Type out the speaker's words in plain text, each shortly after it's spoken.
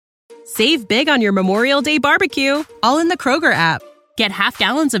Save big on your Memorial Day barbecue, all in the Kroger app. Get half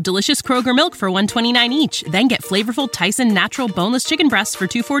gallons of delicious Kroger milk for $1.29 each. Then get flavorful Tyson natural boneless chicken breasts for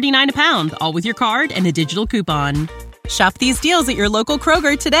 $2.49 a pound, all with your card and a digital coupon. Shop these deals at your local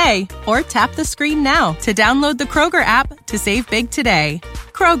Kroger today, or tap the screen now to download the Kroger app to save big today.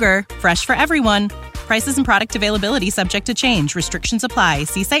 Kroger, fresh for everyone. Prices and product availability subject to change. Restrictions apply.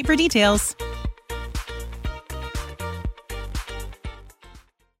 See site for details.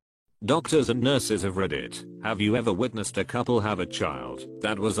 Doctors and nurses have read it. Have you ever witnessed a couple have a child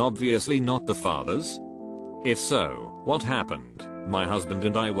that was obviously not the father's? If so, what happened? My husband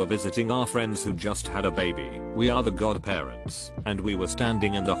and I were visiting our friends who just had a baby. We are the godparents, and we were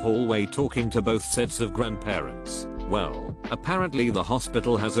standing in the hallway talking to both sets of grandparents. Well, apparently the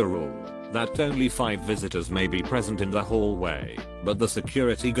hospital has a rule that only 5 visitors may be present in the hallway, but the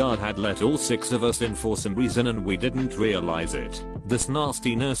security guard had let all 6 of us in for some reason and we didn't realize it. This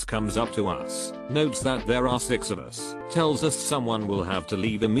nasty nurse comes up to us, notes that there are 6 of us, tells us someone will have to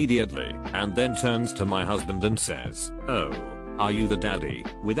leave immediately, and then turns to my husband and says, "Oh, are you the daddy?"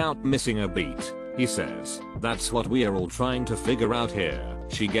 Without missing a beat, he says, "That's what we are all trying to figure out here."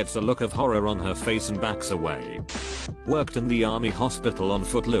 She gets a look of horror on her face and backs away. Worked in the army hospital on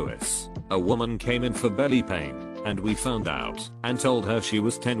Fort Lewis. A woman came in for belly pain, and we found out and told her she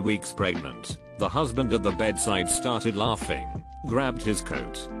was 10 weeks pregnant. The husband at the bedside started laughing, grabbed his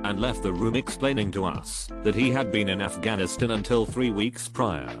coat, and left the room explaining to us that he had been in Afghanistan until 3 weeks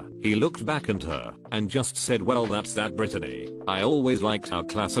prior. He looked back at her and just said, "Well, that's that Brittany." I always liked how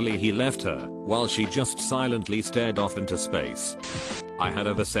classily he left her, while she just silently stared off into space. I had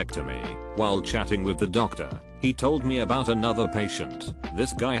a vasectomy. While chatting with the doctor, he told me about another patient.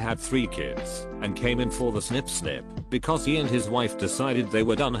 This guy had 3 kids and came in for the snip because he and his wife decided they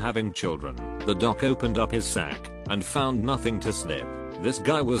were done having children. The doc opened up his sack and found nothing to snip. This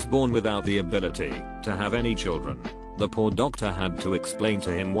guy was born without the ability to have any children. The poor doctor had to explain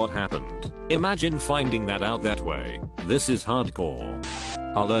to him what happened. Imagine finding that out that way. This is hardcore.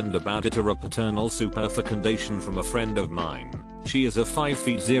 I learned about it a paternal superfecundation from a friend of mine. She is a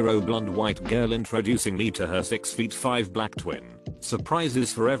 5'0" blonde white girl introducing me to her 6'5" black twin.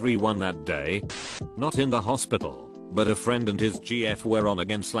 Surprises for everyone that day. Not in the hospital, but a friend and his GF were on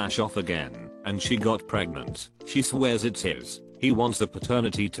again/off again, and she got pregnant. She swears it's his. He wants a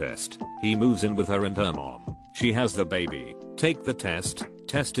paternity test. He moves in with her and her mom. She has the baby. Take the test.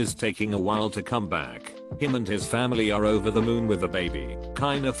 Test is taking a while to come back. Him and his family are over the moon with the baby.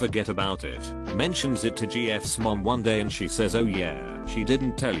 Kinda forget about it. Mentions it to GF's mom one day and she says, "Oh yeah, she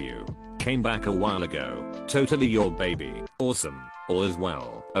didn't tell you. Came back a while ago. Totally your baby. Awesome. All is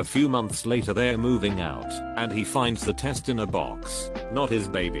well." A few months later they're moving out, and he finds the test in a box. Not his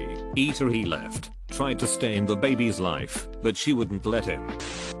baby. Eater he left. Tried to stay in the baby's life, but she wouldn't let him.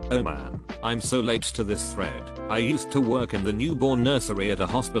 Oh man, I'm so late to this thread. I used to work in the newborn nursery at a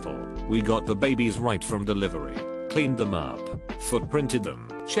hospital. We got the babies right from delivery, cleaned them up, footprinted them,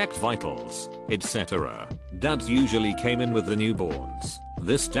 checked vitals, etc. Dads usually came in with the newborns.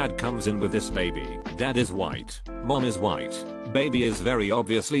 This dad comes in with this baby. Dad is white, mom is white, baby is very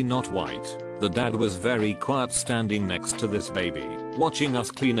obviously not white. The dad was very quiet standing next to this baby, watching us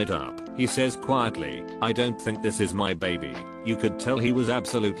clean it up. He says quietly, "I don't think this is my baby." You could tell he was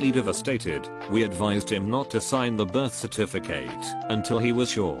absolutely devastated. We advised him not to sign the birth certificate until he was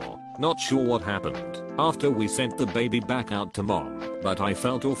sure. Not sure what happened after we sent the baby back out to mom, but I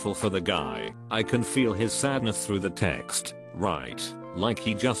felt awful for the guy. I can feel his sadness through the text. Right. Like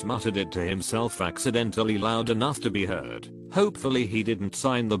he just muttered it to himself accidentally loud enough to be heard. Hopefully he didn't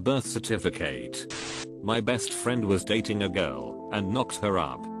sign the birth certificate. My best friend was dating a girl and knocked her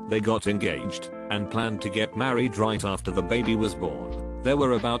up. They got engaged and planned to get married right after the baby was born. There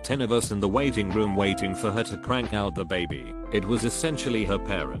were about 10 of us in the waiting room waiting for her to crank out the baby. It was essentially her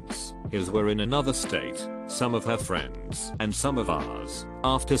parents. His were in another state, some of her friends, and some of ours.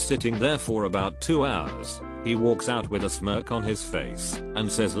 After sitting there for about 2 hours, he walks out with a smirk on his face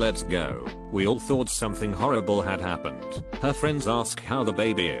and says, "Let's go." We all thought something horrible had happened. Her friends ask how the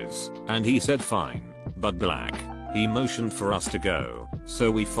baby is, and he said fine, but black. He motioned for us to go,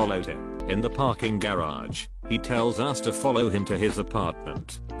 so we followed him. In the parking garage, he tells us to follow him to his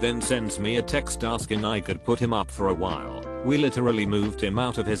apartment, then sends me a text asking I could put him up for a while. We literally moved him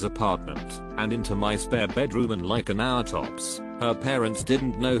out of his apartment and into my spare bedroom in like an hour tops. Her parents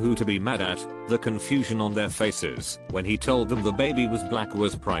didn't know who to be mad at. The confusion on their faces when he told them the baby was black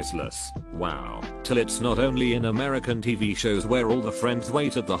was priceless. Wow. Till it's not only in American TV shows where all the friends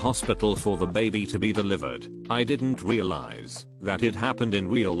wait at the hospital for the baby to be delivered. I didn't realize that it happened in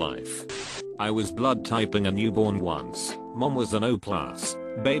real life. I was blood typing a newborn once. Mom was an O+.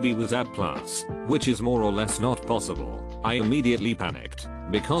 Baby was A+, which is more or less not possible. I immediately panicked.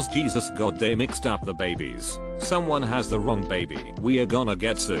 Because Jesus God, they mixed up the babies. Someone has the wrong baby. We are gonna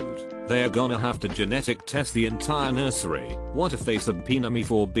get sued. They are gonna have to genetic test the entire nursery. What if they subpoena me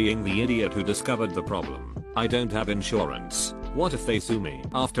for being the idiot who discovered the problem? I don't have insurance. What if they sue me?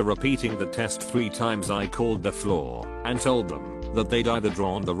 After repeating the test 3 times, I called the floor and told them that they'd either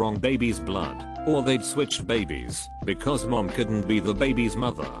drawn the wrong baby's blood or they'd switched babies because mom couldn't be the baby's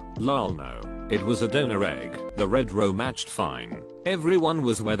mother. Lol, no. It was a donor egg. The red row matched fine. Everyone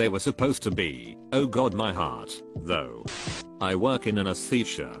was where they were supposed to be. Oh god, my heart. Though. I work in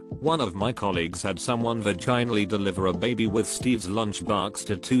anesthesia. One of my colleagues had someone vaginally deliver a baby with Steve's lunchbox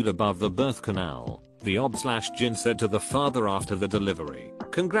tattooed above the birth canal. The ob/gyn said to the father after the delivery,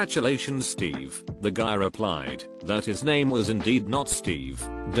 "Congratulations, Steve." The guy replied that his name was indeed not Steve.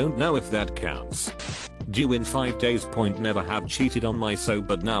 Don't know if that counts. Due in 5 days. Never have cheated on my soap,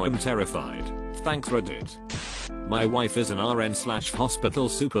 but now I'm terrified. Thanks Reddit. My wife is an RN/hospital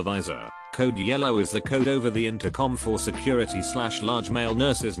supervisor. Code yellow is the code over the intercom for security/large male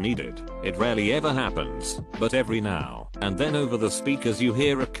nurses needed. It rarely ever happens, but every now and then over the speakers you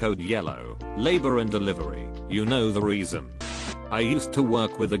hear a code yellow. Labor and delivery. You know the reason. I used to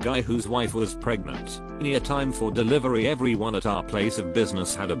work with a guy whose wife was pregnant. Near time for delivery, everyone at our place of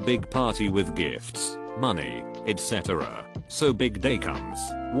business had a big party with gifts, money, etc. So big day comes,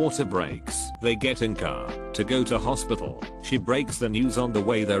 water breaks, they get in car to go to hospital. She breaks the news on the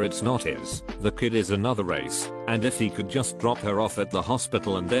way there, it's not his. The kid is another race, and if he could just drop her off at the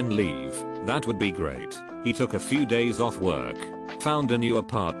hospital and then leave, that would be great. He took a few days off work, found a new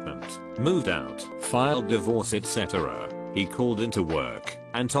apartment, moved out, filed divorce, etc. He called into work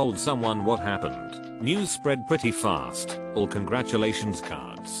and told someone what happened. News spread pretty fast. All congratulations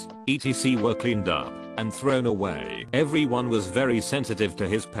cards, etc. were cleaned up and thrown away. Everyone was very sensitive to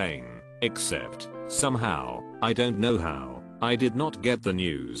his pain, except somehow, I don't know how, I did not get the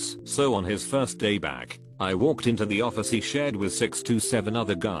news. So on his first day back, I walked into the office he shared with 6 to 7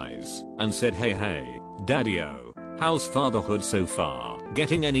 other guys and said, hey daddy-o, how's fatherhood so far?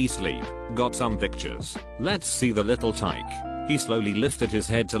 Getting any sleep? Got some pictures? Let's see the little tyke. He slowly lifted his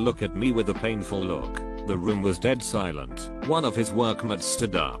head to look at me with a painful look. The room was dead silent. One of his workmates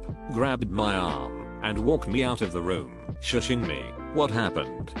stood up, grabbed my arm, and walked me out of the room, shushing me. What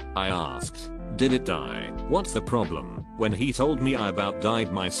happened? I asked. Did it die? What's the problem? When he told me I about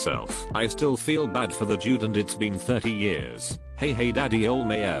died myself, I still feel bad for the dude, and it's been 30 years. Hey daddy ol'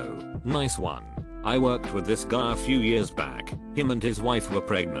 mayo. Nice one. I worked with this guy a few years back. Him and his wife were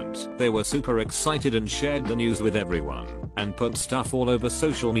pregnant. They were super excited and shared the news with everyone and put stuff all over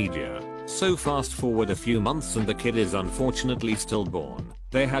social media. So fast forward a few months and the kid is unfortunately stillborn.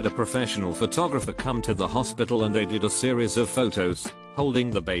 They had a professional photographer come to the hospital and they did a series of photos,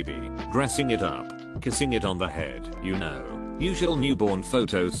 holding the baby, dressing it up, kissing it on the head, you know, usual newborn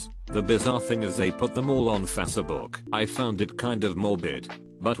photos. The bizarre thing is they put them all on Facebook. I found it kind of morbid,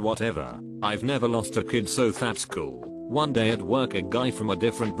 but whatever. I've never lost a kid, so that's cool. One day at work, a guy from a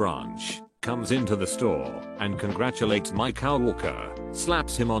different branch comes into the store and congratulates my coworker,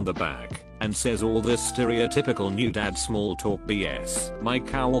 slaps him on the back, and says all this stereotypical new dad small talk BS. My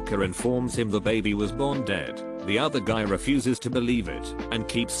coworker informs him the baby was born dead. The other guy refuses to believe it and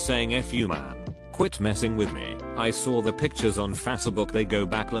keeps saying "F you man. Quit messing with me." I saw the pictures on Facebook, they go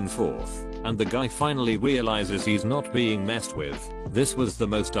back and forth, and the guy finally realizes he's not being messed with. This was the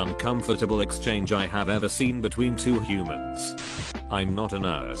most uncomfortable exchange I have ever seen between two humans. I'm not a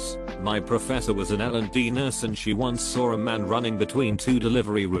nurse. My professor was an L&D nurse and she once saw a man running between 2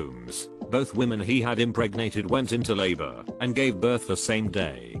 delivery rooms. Both women he had impregnated went into labor and gave birth the same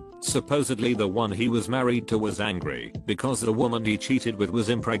day. Supposedly the one he was married to was angry because the woman he cheated with was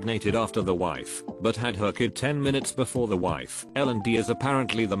impregnated after the wife, but had her kid 10 minutes before the wife. L&D is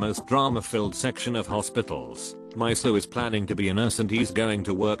apparently the most drama-filled section of hospitals. My so is planning to be a nurse and he's going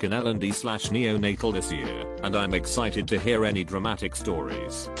to work in L&D/neonatal this year, and I'm excited to hear any dramatic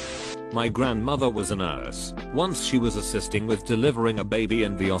stories. My grandmother was a nurse. Once she was assisting with delivering a baby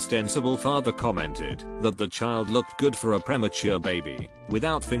and the ostensible father commented that the child looked good for a premature baby.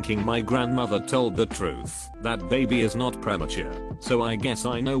 Without thinking, my grandmother told the truth. That baby is not premature. So I guess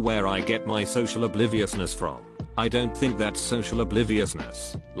I know where I get my social obliviousness from. I don't think that's social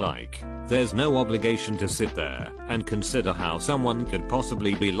obliviousness. Like, there's no obligation to sit there and consider how someone could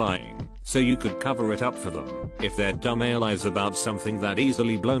possibly be lying, so you could cover it up for them. If they're dumb lies about something that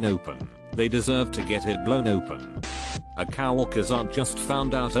easily blown open, they deserve to get it blown open. A coworker's aunt just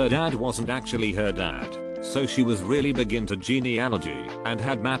found out her dad wasn't actually her dad, so she was really big into genealogy and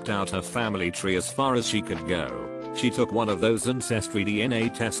had mapped out her family tree as far as she could go. She took one of those ancestry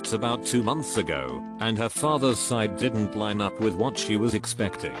DNA tests about 2 months ago, and her father's side didn't line up with what she was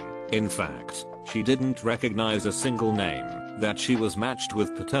expecting. In fact, she didn't recognize a single name that she was matched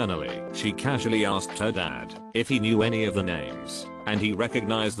with paternally. She casually asked her dad if he knew any of the names, and he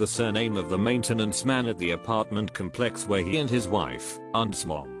recognized the surname of the maintenance man at the apartment complex where he and his wife, Aunt's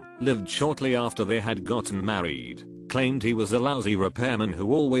mom, lived shortly after they had gotten married. Claimed he was a lousy repairman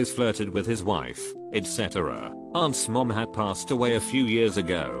who always flirted with his wife, etc. Aunt's mom had passed away a few years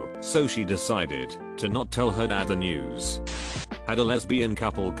ago, so she decided to not tell her dad the news. Had a lesbian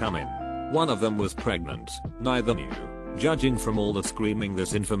couple come in. One of them was pregnant, neither knew. Judging from all the screaming,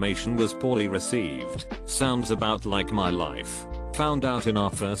 this information was poorly received. Sounds about like my life. Found out in our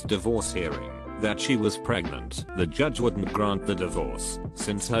first divorce hearing that she was pregnant. The judge wouldn't grant the divorce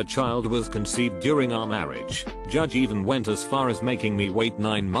since her child was conceived during our marriage. Judge even went as far as making me wait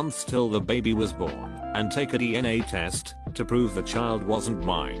 9 months till the baby was born and take a DNA test to prove the child wasn't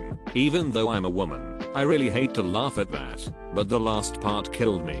mine. Even though I'm a woman, I really hate to laugh at that, but the last part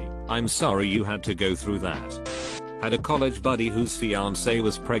killed me. I'm sorry you had to go through that. Had a college buddy whose fiancée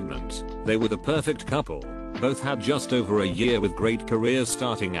was pregnant. They were the perfect couple. Both had just over a year with great careers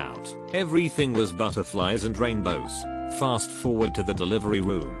starting out. Everything was butterflies and rainbows. Fast forward to the delivery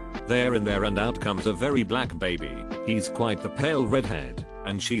room. There and out comes a very black baby. He's quite the pale redhead,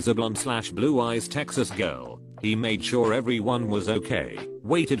 and she's a blonde/blue eyes Texas girl. He made sure everyone was okay,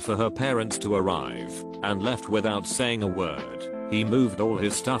 waited for her parents to arrive, and left without saying a word. He moved all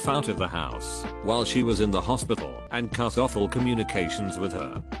his stuff out of the house while she was in the hospital and cut off all communications with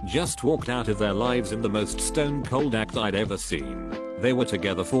her. Just walked out of their lives in the most stone cold act I'd ever seen. They were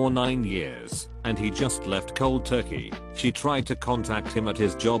together for 9 years, and he just left cold turkey. She tried to contact him at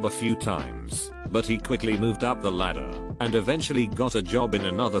his job a few times, but he quickly moved up the ladder and eventually got a job in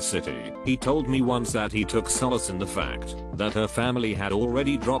another city. He told me once that he took solace in the fact that her family had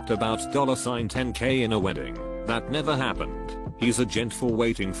already dropped about $10K in a wedding. That never happened. He's a gent for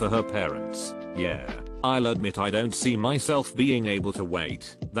waiting for her parents. Yeah, I'll admit I don't see myself being able to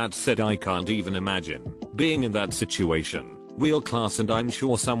wait. That said, I can't even imagine being in that situation. Real class, and I'm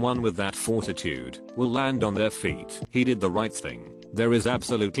sure someone with that fortitude will land on their feet. He did the right thing. There is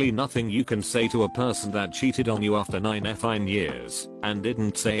absolutely nothing you can say to a person that cheated on you after 9 effing years and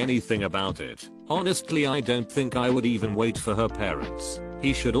didn't say anything about it. Honestly, I don't think I would even wait for her parents.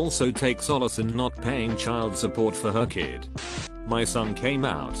 He should also take solace in not paying child support for her kid. My son came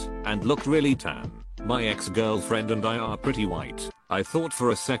out and looked really tan. My ex-girlfriend and I are pretty white. I thought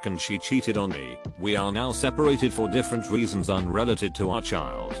for a second she cheated on me. We are now separated for different reasons unrelated to our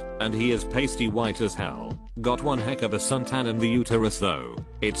child, and he is pasty white as hell. Got one heck of a suntan in the uterus though.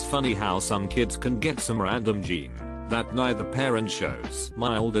 It's funny how some kids can get some random gene that neither parent shows.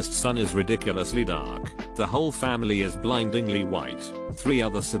 My oldest son is ridiculously dark. The whole family is blindingly white. 3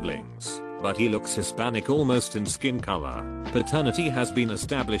 other siblings, but he looks Hispanic almost in skin color. Paternity has been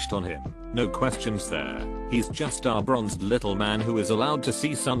established on him. No questions there. He's just our bronzed little man who is allowed to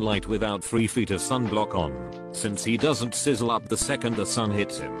see sunlight without 3 feet of sunblock on, since he doesn't sizzle up the second the sun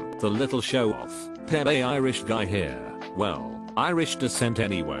hits him. The little show off. Pebe Irish guy here. Well, Irish descent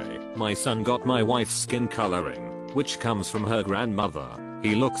anyway. My son got my wife's skin coloring, which comes from her grandmother.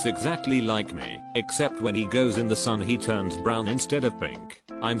 He looks exactly like me, except when he goes in the sun he turns brown instead of pink.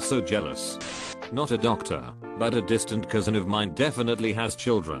 I'm so jealous. Not a doctor, but a distant cousin of mine definitely has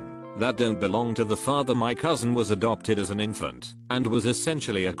children that don't belong to the father. My cousin was adopted as an infant and was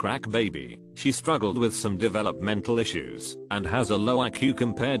essentially a crack baby. She struggled with some developmental issues and has a low IQ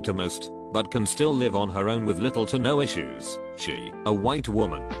compared to most, but can still live on her own with little to no issues. She, a white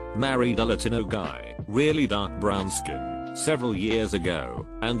woman, married a Latino guy, really dark brown skin, several years ago,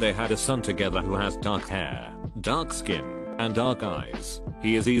 and they had a son together who has dark hair, dark skin, and dark eyes.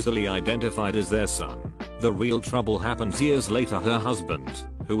 He is easily identified as their son. The real trouble happens years later. Her husband,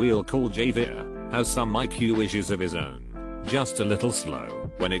 who we'll call Javier, has some IQ issues of his own. Just a little slow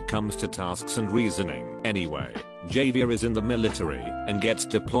when it comes to tasks and reasoning. Anyway, Javier is in the military and gets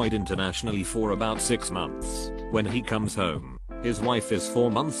deployed internationally for about 6 months. When he comes home, his wife is 4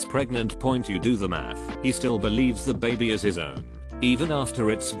 months pregnant. You do the math. He still believes the baby is his own, even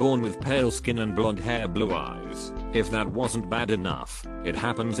after it's born with pale skin and blonde hair, blue eyes. If that wasn't bad enough, it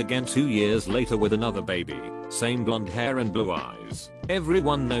happens again 2 years later with another baby. Same blonde hair and blue eyes.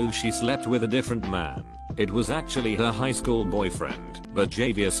 Everyone knows she slept with a different man. It was actually her high school boyfriend, but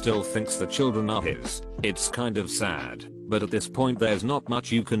Javier still thinks the children are his. It's kind of sad, but at this point there's not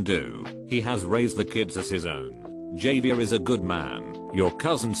much you can do. He has raised the kids as his own. Javier is a good man. Your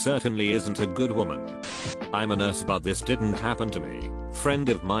cousin certainly isn't a good woman. I'm a nurse, but this didn't happen to me. Friend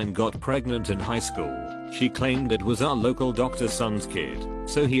of mine got pregnant in high school. She claimed it was our local doctor's son's kid,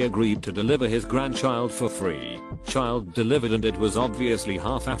 so he agreed to deliver his grandchild for free. Child delivered and it was obviously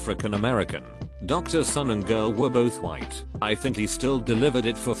half African American. Doctor's son and girl were both white. I think he still delivered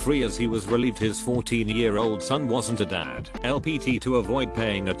it for free as he was relieved his 14-year-old son wasn't a dad. LPT to avoid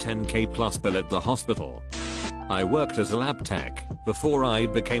paying a 10k plus bill at the hospital. I worked as a lab tech before I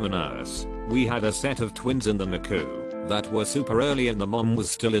became a nurse. We had a set of twins in the NICU that were super early and the mom was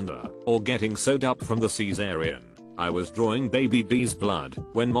still in the or getting sewed up from the cesarean. I was drawing baby B's blood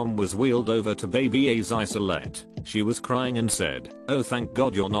when mom was wheeled over to baby A's isolate. She was crying and said, "Oh, thank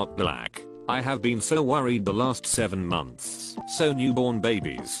God you're not black. I have been so worried the last 7 months." So newborn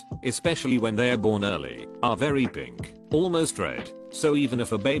babies, especially when they are born early, are very pink, almost red. So even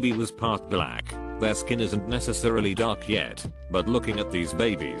if a baby was part black, their skin isn't necessarily dark yet. But looking at these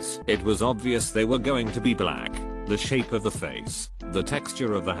babies, it was obvious they were going to be black. The shape of the face, the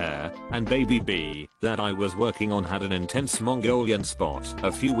texture of the hair, and baby B that I was working on had an intense Mongolian spot.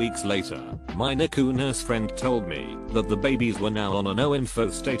 A few weeks later, my NICU nurse friend told me that the babies were now on a no info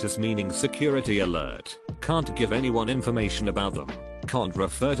status, meaning security alert. Can't give anyone information about them. Can't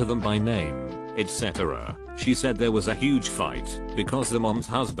refer to them by name, etc. She said there was a huge fight because the mom's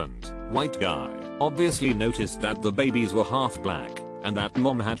husband, white guy, obviously noticed that the babies were half black and that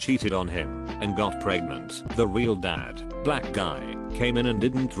mom had cheated on him and got pregnant. The real dad, black guy, came in and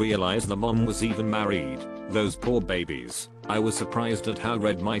didn't realize the mom was even married. Those poor babies. I was surprised at how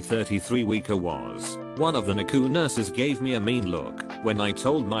red my 33-weeker was. One of the NICU nurses gave me a mean look when I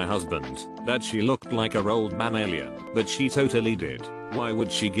told my husband that she looked like a old mammalian, but she totally did. Why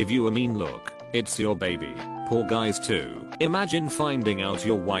would she give you a mean look? It's your baby. Poor guys too. Imagine finding out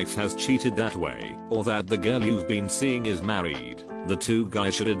your wife has cheated that way, or that the girl you've been seeing is married. The two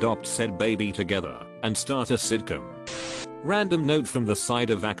guys should adopt said baby together and start a sitcom. Random note from the side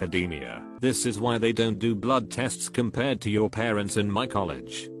of academia. This is why they don't do blood tests compared to your parents in my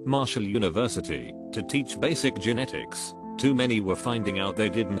college, Marshall University, to teach basic genetics. Too many were finding out they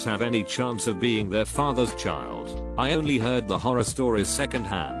didn't have any chance of being their father's child. I only heard the horror stories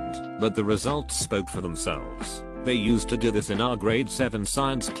secondhand, but the results spoke for themselves. They used to do this in our grade 7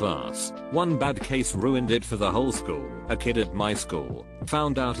 science class. One bad case ruined it for the whole school. A kid at my school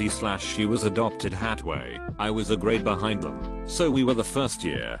found out he/she was adopted halfway. I was a grade behind them, so we were the first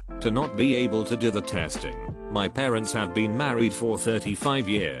year to not be able to do the testing. My parents have been married for 35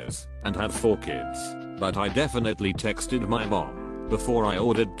 years and had 4 kids, but I definitely texted my mom before I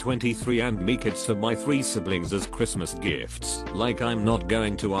ordered 23andMe kits for my 3 siblings as Christmas gifts. Like, I'm not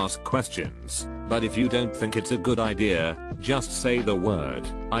going to ask questions, but if you don't think it's a good idea, just say the word.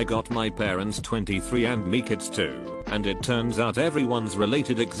 I got my parents 23andMe kits too, and it turns out everyone's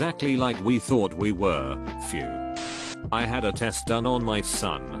related exactly like we thought we were. Phew. I had a test done on my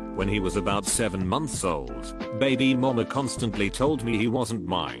son when he was about 7 months old. Baby mama constantly told me he wasn't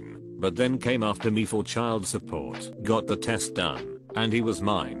mine, but then came after me for child support. Got the test done, and he was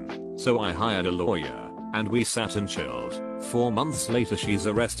mine. So I hired a lawyer, and we sat and chilled. 4 months later she's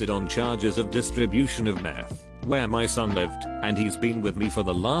arrested on charges of distribution of meth, where my son lived, and he's been with me for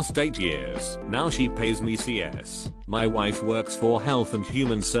the last 8 years. Now she pays me CS. My wife works for Health and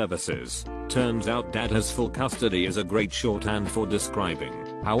Human Services. Turns out dad has full custody is a great shorthand for describing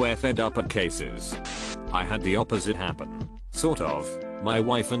how we're fed up at cases. I had the opposite happen. Sort of. My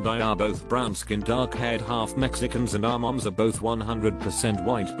wife and I are both brown-skinned, dark-haired, half Mexicans, and our moms are both 100%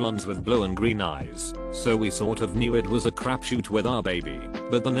 white blondes with blue and green eyes. So we sort of knew it was a crapshoot with our baby,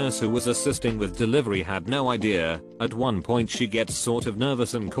 but the nurse who was assisting with delivery had no idea. At one point she gets sort of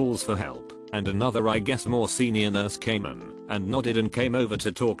nervous and calls for help, and another, I guess more senior nurse came in and nodded and came over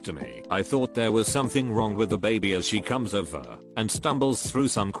to talk to me. I thought there was something wrong with the baby as she comes over and stumbles through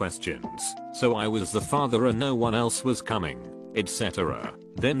some questions. So I was the father and no one else was coming, etc.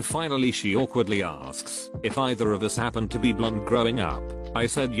 Then finally she awkwardly asks if either of us happened to be blonde growing up. I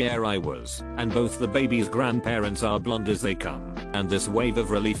said yeah I was, and both the baby's grandparents are blonde as they come, and this wave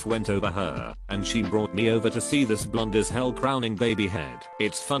of relief went over her, and she brought me over to see this blonde as hell crowning baby head.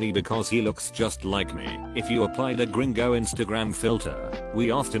 It's funny because he looks just like me. If you applied a gringo Instagram filter,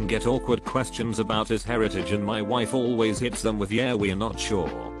 we often get awkward questions about his heritage and my wife always hits them with yeah we're not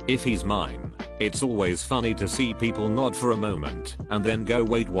sure if he's mine. It's always funny to see people nod for a moment and then go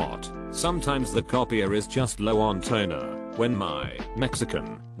wait what? Sometimes the copier is just low on toner. When my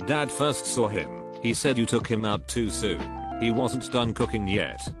Mexican dad first saw him, he said you took him out too soon. He wasn't done cooking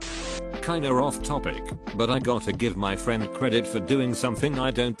yet. Kinda off topic, but I gotta give my friend credit for doing something I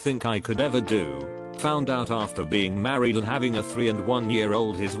don't think I could ever do. Found out after being married and having a 3 and 1 year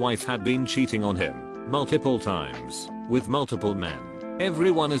old his wife had been cheating on him multiple times with multiple men.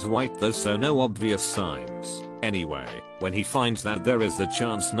 Everyone is white though, so no obvious signs. Anyway, when he finds that there is the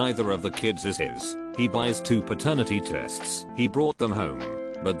chance neither of the kids is his, he buys 2 paternity tests. He brought them home,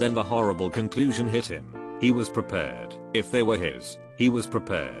 but then the horrible conclusion hit him. He was prepared. If they were his, he was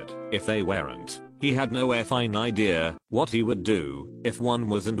prepared. If they weren't, he had no effing idea what he would do if one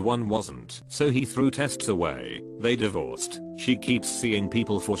was and one wasn't. So he threw tests away. They divorced. She keeps seeing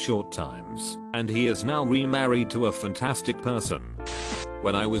people for short times, and he is now remarried to a fantastic person.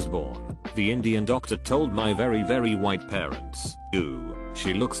 When I was born, the Indian doctor told my very white parents, "Ooh,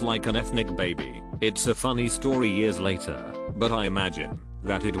 she looks like an ethnic baby." It's a funny story years later, but I imagine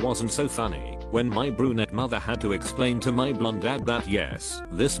that it wasn't so funny when my brunette mother had to explain to my blonde dad that yes,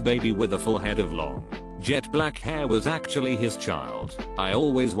 this baby with a full head of long, jet black hair was actually his child. I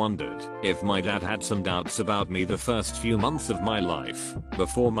always wondered if my dad had some doubts about me the first few months of my life,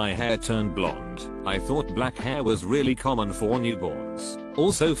 before my hair turned blonde. I thought black hair was really common for newborns.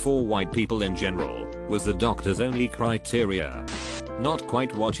 Also for white people in general, was the doctor's only criteria. Not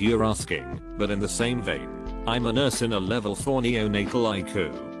quite what you're asking, but in the same vein. I'm a nurse in a level 4 neonatal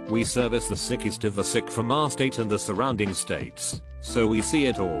ICU. We service the sickest of the sick from our state and the surrounding states, so we see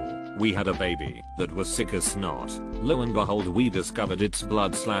it all. We had a baby that was sick as snot. Lo and behold, we discovered its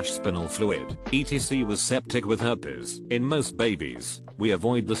blood/spinal fluid, etc. was septic with herpes. In most babies, we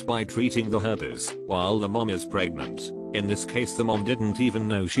avoid this by treating the herpes while the mom is pregnant. In this case, the mom didn't even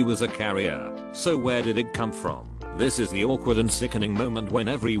know she was a carrier. So where did it come from? This is the awkward and sickening moment when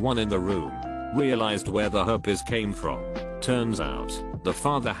everyone in the room realized where the herpes came from. Turns out, the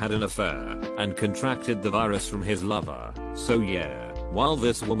father had an affair and contracted the virus from his lover. So yeah, while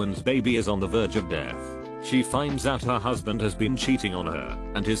this woman's baby is on the verge of death, she finds out her husband has been cheating on her,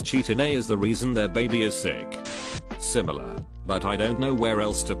 and his cheating is the reason their baby is sick. Similar, but I don't know where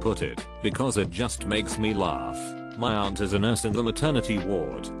else to put it, because it just makes me laugh. My aunt is a nurse in the maternity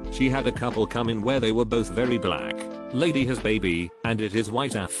ward. She had a couple come in where they were both very black. Lady has baby, and it is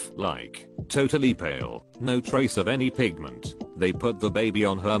white AF, like, totally pale, no trace of any pigment. They put the baby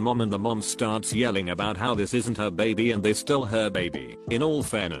on her mom and the mom starts yelling about how this isn't her baby and this still her baby. In all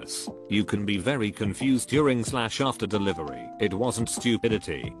fairness, you can be very confused during/after delivery. It wasn't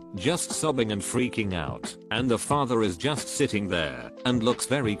stupidity, just sobbing and freaking out. And the father is just sitting there and looks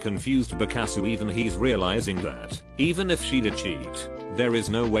very confused because even he's realizing that even if she did cheat, there is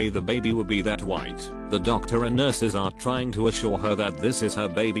no way the baby would be that white. The doctor and nurses are trying to assure her that this is her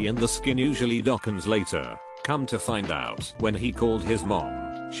baby and the skin usually darkens later. Come to find out, when he called his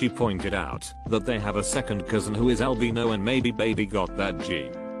mom, she pointed out that they have a second cousin who is albino and maybe baby got that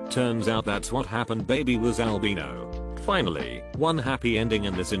gene. Turns out that's what happened, baby was albino. Finally, one happy ending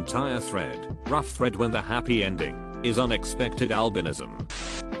in this entire thread. Rough thread when the happy ending is unexpected albinism.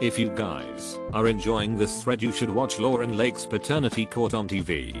 If you guys are enjoying this thread, you should watch Lauren Lake's Paternity Court on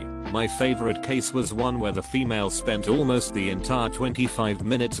TV. My favorite case was one where the female spent almost the entire 25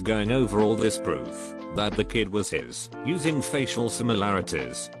 minutes going over all this proof that the kid was his, using facial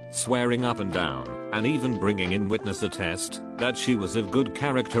similarities, swearing up and down, and even bringing in witness attest that she was of good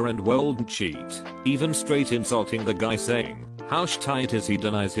character and wouldn't cheat, even straight insulting the guy saying how tight is he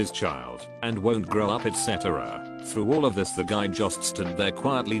denies his child and won't grow up, etc. Through all of this, the guy just stood there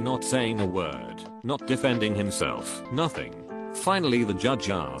quietly, not saying a word, not defending himself, nothing. Finally, the judge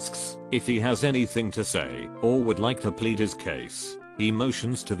asks if he has anything to say or would like to plead his case. He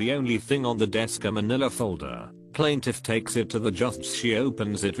motions to the only thing on the desk, a manila folder. Plaintiff takes it to the judge. She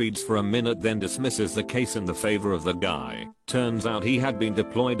opens it, reads for a minute, then dismisses the case in the favor of the guy. Turns out he had been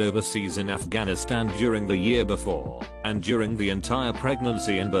deployed overseas in Afghanistan during the year before, and during the entire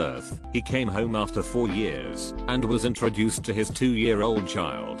pregnancy and birth, he came home after 4 years and was introduced to his 2-year-old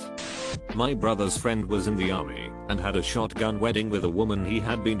child. My brother's friend was in the army and had a shotgun wedding with a woman he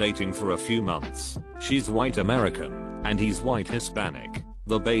had been dating for a few months. She's white American and he's white Hispanic.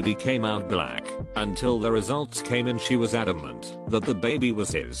 The baby came out black. Until the results came in, she was adamant that the baby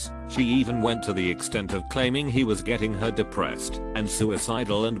was his. She even went to the extent of claiming he was getting her depressed and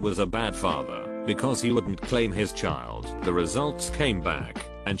suicidal and was a bad father because he wouldn't claim his child. The results came back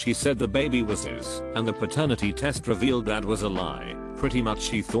and she said the baby was his, and the paternity test revealed that was a lie. Pretty much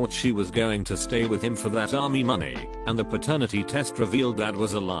she thought she was going to stay with him for that army money, and the paternity test revealed that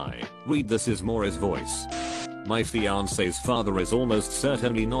was a lie. Read this is Maura's voice. My fiance's father is almost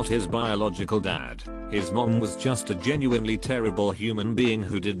certainly not his biological dad. His mom was just a genuinely terrible human being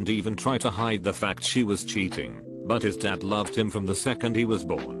who didn't even try to hide the fact she was cheating. But his dad loved him from the second he was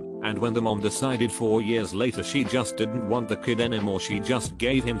born. And when the mom decided 4 years later she just didn't want the kid anymore, she just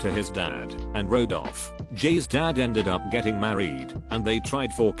gave him to his dad and rode off. Jay's dad ended up getting married, and they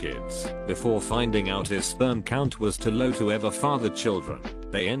tried 4 kids, before finding out his sperm count was too low to ever father children.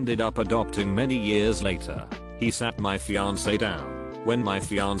 They ended up adopting many years later. He sat my fiance down when my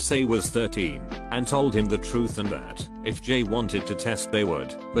fiance was 13 and told him the truth and that if Jay wanted to test they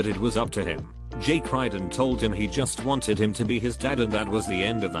would, but it was up to him. Jay cried and told him he just wanted him to be his dad, and that was the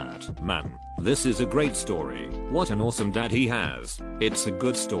end of that. Man, this is a great story. What an awesome dad he has. It's a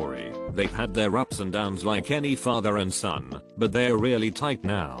good story. They've had their ups and downs like any father and son, but they're really tight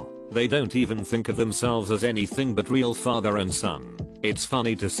now. They don't even think of themselves as anything but real father and son. It's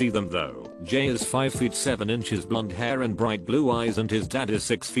funny to see them though. Jay is 5 feet 7 inches, blonde hair and bright blue eyes, and his dad is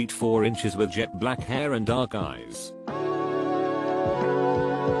 6 feet 4 inches with jet black hair and dark eyes.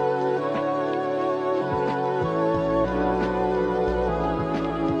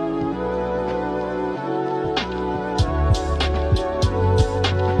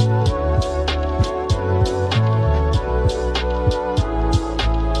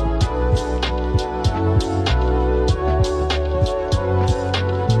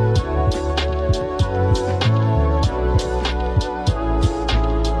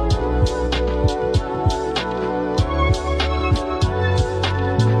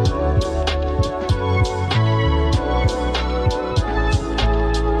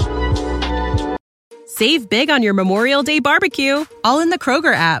 Save big on your Memorial Day barbecue, all in the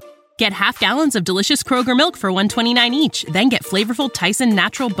Kroger app. Get half gallons of delicious Kroger milk for $1.29 each. Then get flavorful Tyson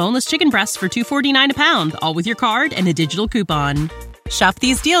natural boneless chicken breasts for $2.49 a pound, all with your card and a digital coupon. Shop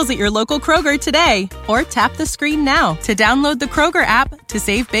these deals at your local Kroger today, or tap the screen now to download the Kroger app to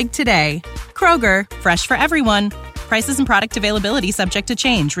save big today. Kroger, fresh for everyone. Prices and product availability subject to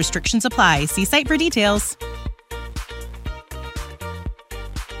change. Restrictions apply. See site for details.